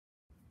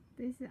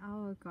This is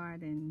our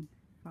garden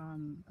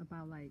from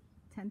about like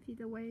 10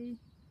 feet away.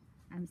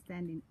 I'm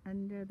standing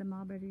under the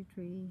mulberry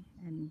tree,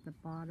 and the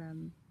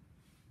bottom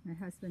my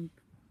husband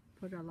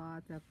put a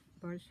lot of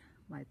bush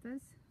like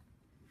this,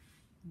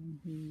 and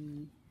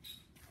he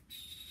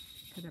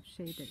kind of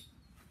shaded.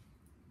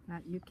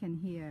 That you can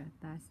hear,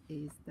 that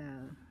is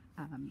the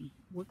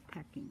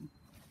woodpecking.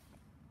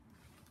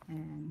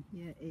 And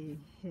here is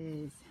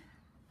his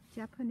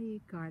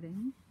Japanese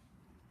garden.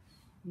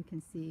 You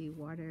can see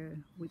water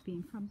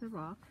whipping from the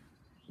rock.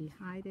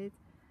 Behind it,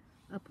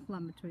 a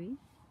plum tree,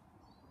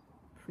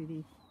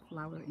 pretty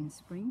flower in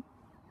spring.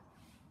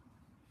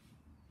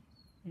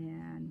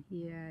 And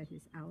here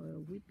is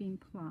our whipping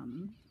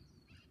plum.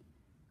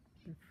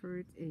 The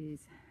fruit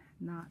is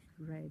not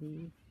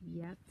ready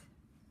yet.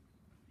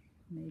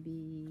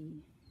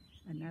 Maybe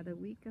another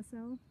week or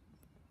so.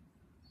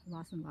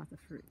 Lots and lots of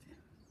fruit.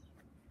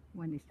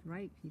 When it's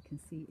ripe, you can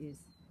see it's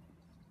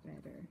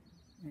better.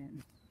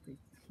 And this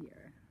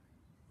here,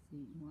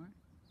 see more.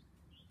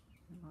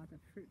 A lot of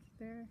fruit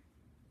there.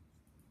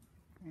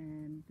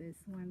 And this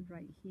one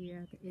right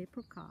here, the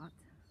apricot,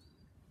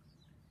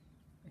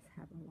 it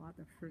have a lot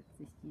of fruit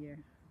this year.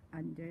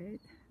 Under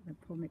it, the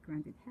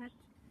pomegranate hedge,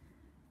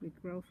 we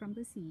grow from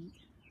the seed.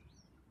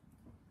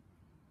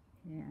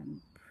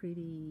 And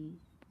pretty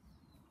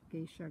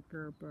geisha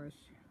girl bush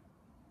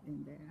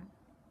in there.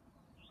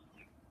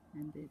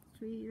 And this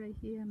tree right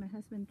here, my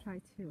husband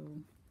tried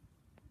to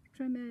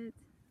trim it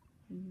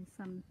in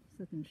some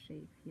certain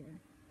shape here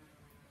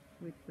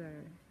with the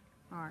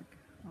arc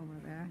over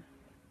there.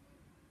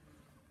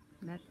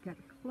 Let's get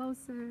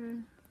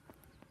closer.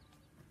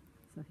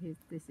 So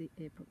here's this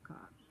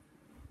apricot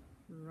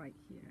right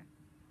here.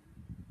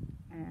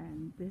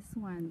 And this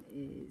one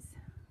is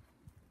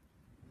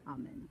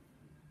almond.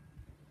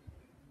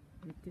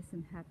 It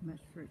doesn't have much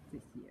fruit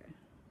this year.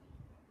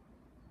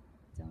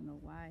 Don't know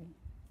why.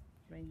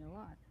 It rained a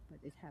lot, but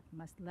it had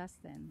much less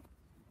than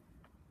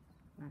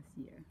last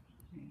year.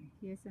 And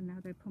here's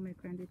another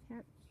pomegranate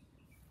hedge.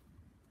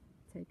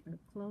 Take a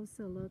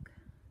closer look.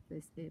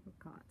 This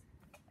apricot,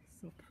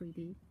 so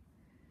pretty.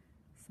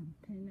 Some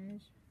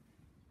pinkish,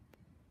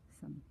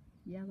 some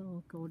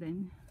yellow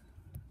golden.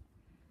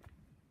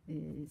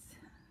 Is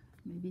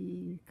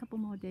maybe a couple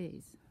more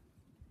days.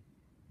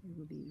 It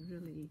will be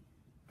really.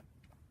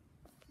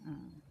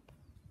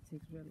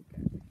 It's really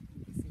good.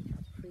 You can see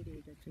how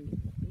pretty the tree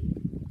will be.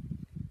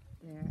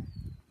 There,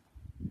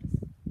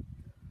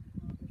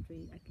 the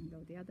tree. I can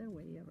go the other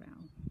way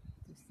around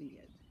to see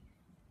it.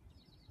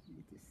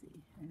 You to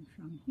see, and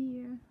from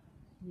here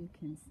you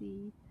can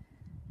see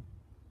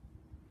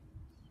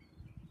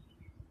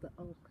the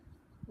oak,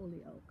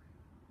 holy oak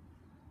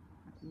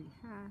that we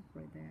have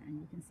right there, and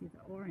you can see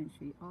the orange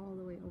tree all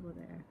the way over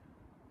there.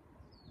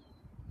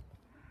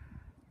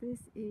 This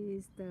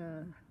is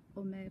the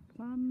Ome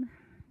plum.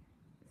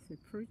 The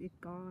fruit is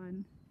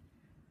gone.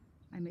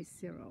 I made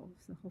syrup,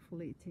 so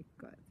hopefully it tastes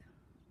good.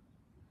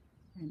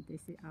 And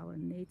this is our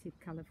native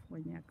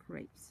California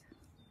grapes.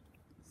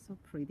 So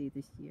pretty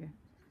this year.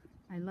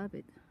 I love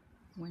it.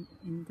 When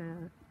in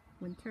the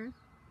winter,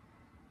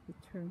 it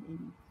turns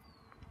in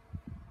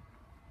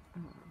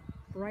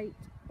bright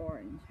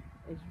orange.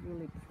 It's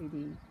really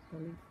pretty. The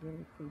leaf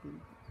really pretty.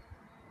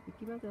 We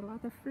give out a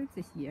lot of fruit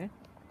this year.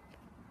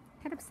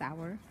 Kind of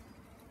sour.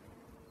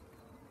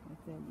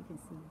 Right there you can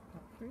see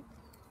that fruit.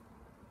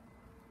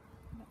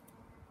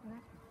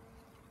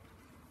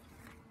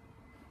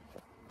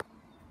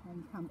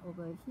 And come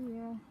over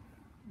here,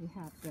 we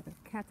have the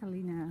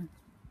Catalina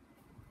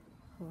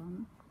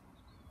plum.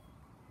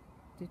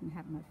 Didn't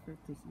have much fruit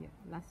this year.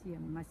 Last year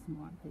much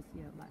more, this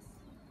year less.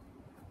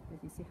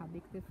 But you see how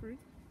big the fruit?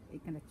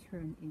 It's gonna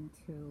turn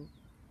into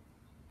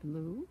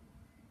blue,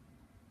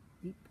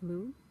 deep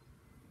blue,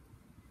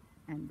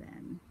 and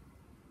then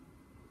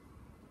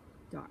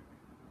dark.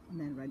 And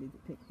then ready to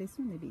pick. This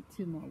one maybe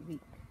 2 more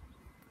weeks.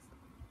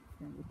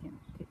 Then we can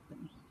pick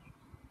them.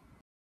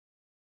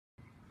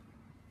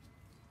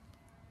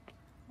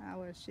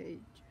 Our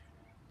shade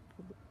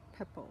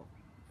purple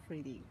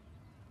fruity.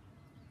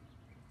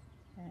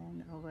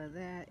 And over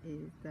there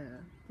is the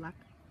black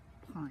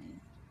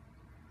pine.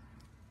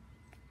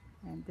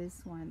 And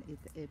this one is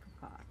the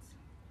apricot.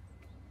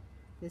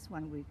 This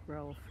one we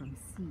grow from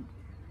seed.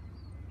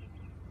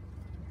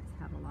 Let's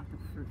have a lot of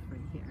fruit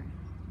right here.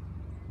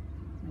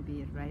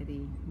 Maybe it's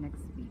ready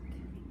next week.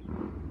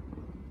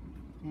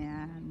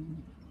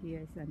 And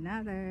here's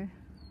another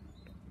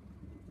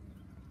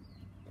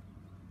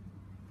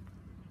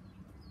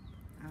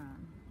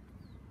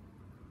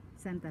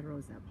Santa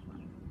Rosa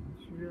plum.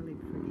 It's really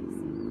pretty.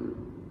 See,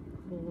 the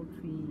whole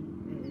tree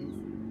is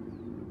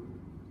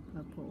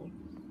purple.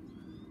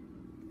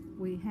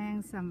 We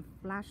hang some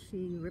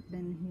flashy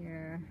ribbon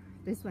here.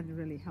 This one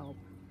really helped.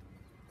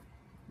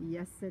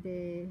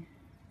 Yesterday,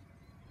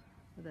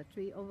 the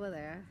tree over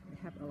there, we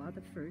have a lot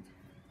of fruit,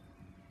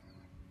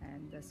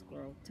 and the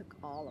squirrel took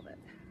all of it.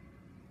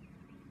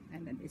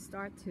 And then they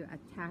start to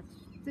attach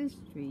this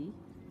tree.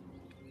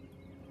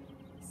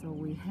 So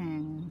we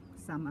hang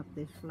some of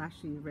this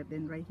flashy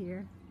ribbon right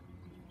here.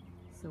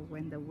 So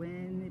when the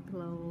wind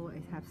blows,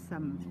 it has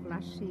some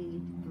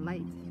flashy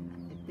light.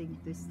 I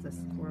think the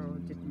squirrel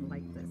didn't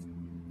like this.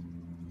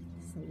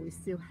 So we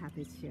still have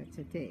it here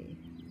today.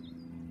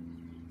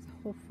 So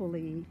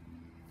hopefully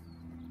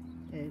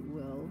it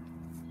will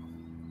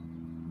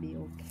be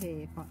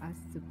okay for us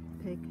to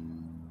pick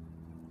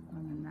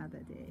on another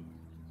day.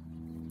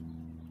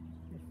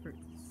 The fruit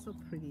is so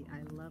pretty.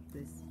 I love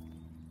this.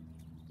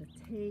 The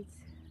taste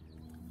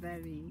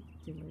very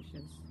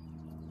delicious,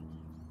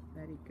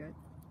 very good,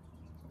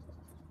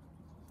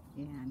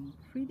 and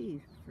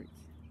pretty fruit.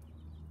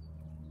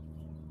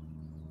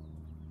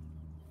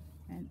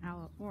 And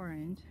our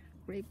orange,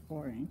 grape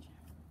orange,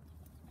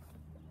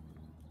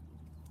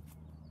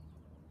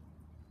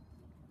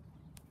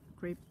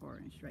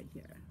 right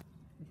here.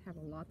 It have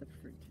a lot of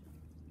fruit,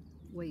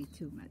 way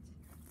too much.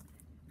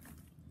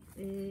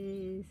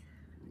 It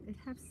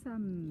have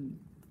some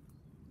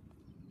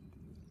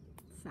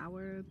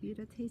sour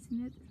bitter taste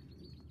in it,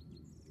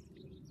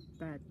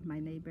 but my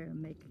neighbor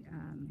make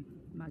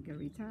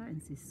margarita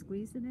and she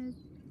squeezed in it.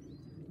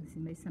 She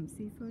made some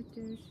seafood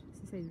dish.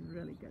 She said it's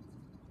really good.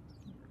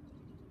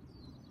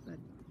 But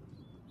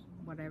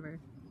whatever,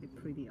 it's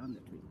pretty on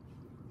the tree.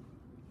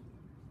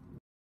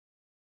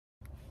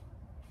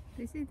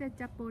 This is the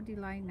Double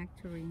Delight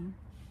nectarine.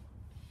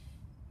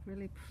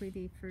 Really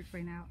pretty fruit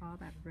right now, all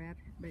that red,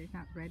 but it's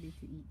not ready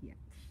to eat yet.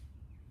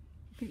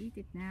 You can eat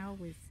it now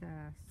with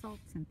salt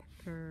and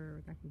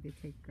pepper. That would be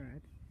take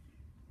good.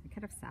 It's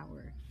kind of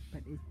sour,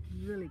 but it's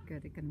really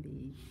good. It can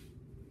be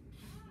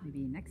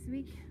maybe next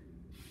week.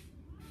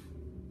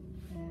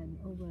 And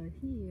over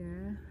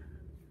here,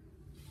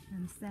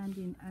 I'm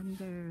standing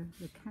under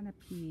the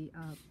canopy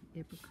of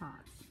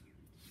apricots.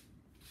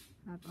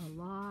 I have a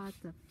lot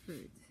of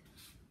fruit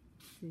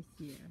this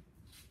year.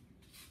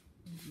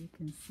 As you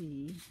can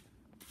see,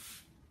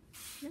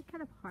 they're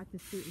kind of hard to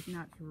see. It's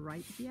not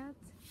ripe yet,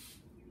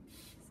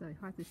 so it's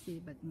hard to see,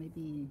 but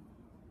maybe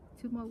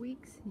 2 more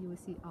weeks you will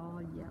see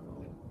all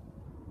yellow,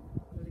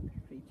 really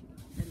pretty.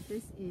 And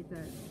this is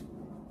the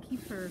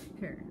keeper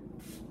pear.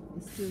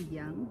 It's still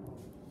young.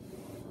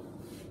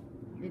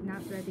 It's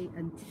not ready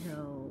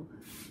until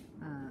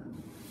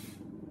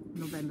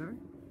November.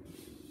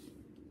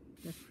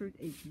 The fruit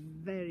is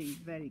very,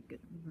 very good,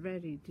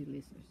 very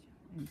delicious.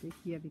 And this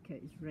year, because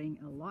it's rained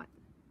a lot,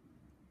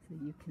 so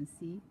you can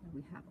see that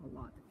we have a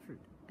lot of fruit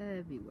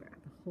everywhere,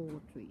 the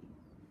whole tree.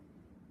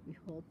 We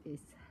hope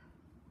it's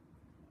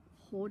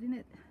holding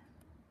it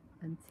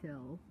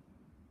until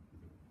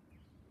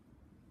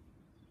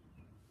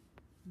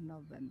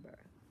November.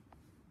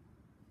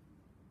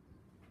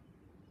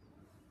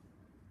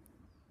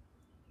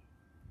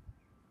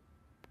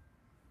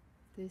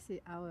 This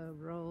is our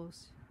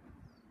rose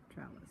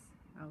trellis,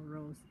 our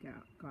rose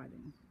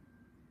garden.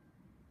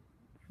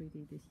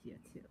 Pretty this year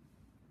too.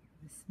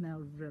 It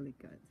smells really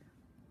good.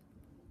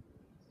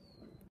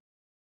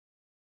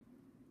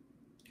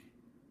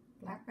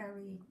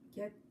 Blackberry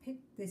get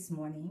picked this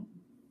morning,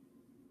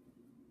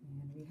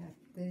 and we have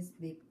this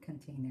big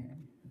container.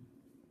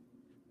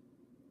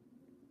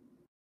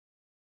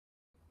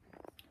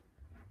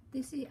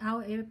 This is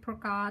our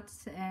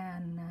apricots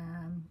and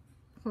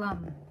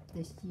plum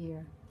this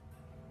year.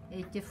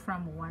 It's just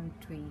from one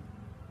tree.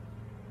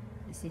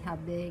 You see how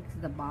big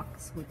the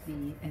box would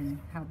be and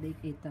how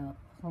big the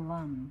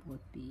plum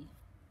would be.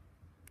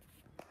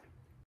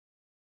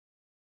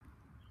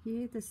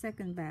 Here's the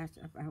second batch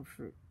of our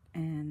fruit,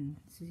 and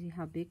see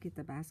how big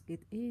the basket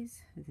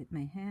is. Is it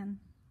my hand?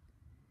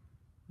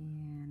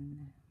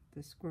 And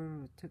the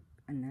squirrel took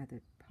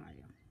another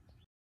pile.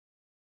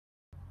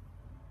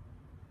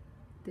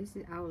 This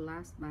is our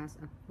last batch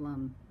of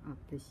plum of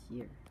this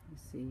year. You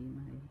see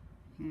my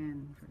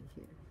hand right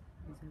here.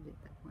 Is it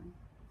that one?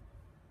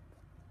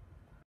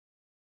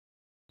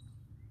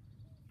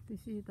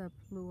 This is the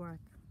pluoc.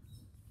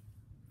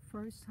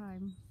 First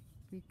time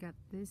we got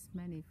this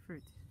many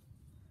fruit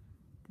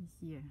this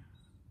year.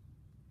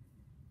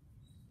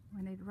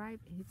 When it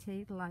ripe, it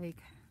tastes like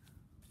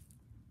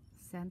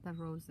Santa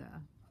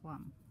Rosa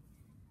plum.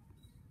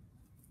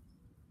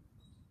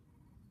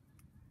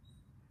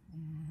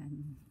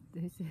 And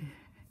this is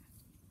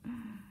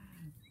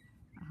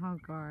our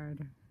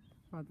guard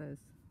for this.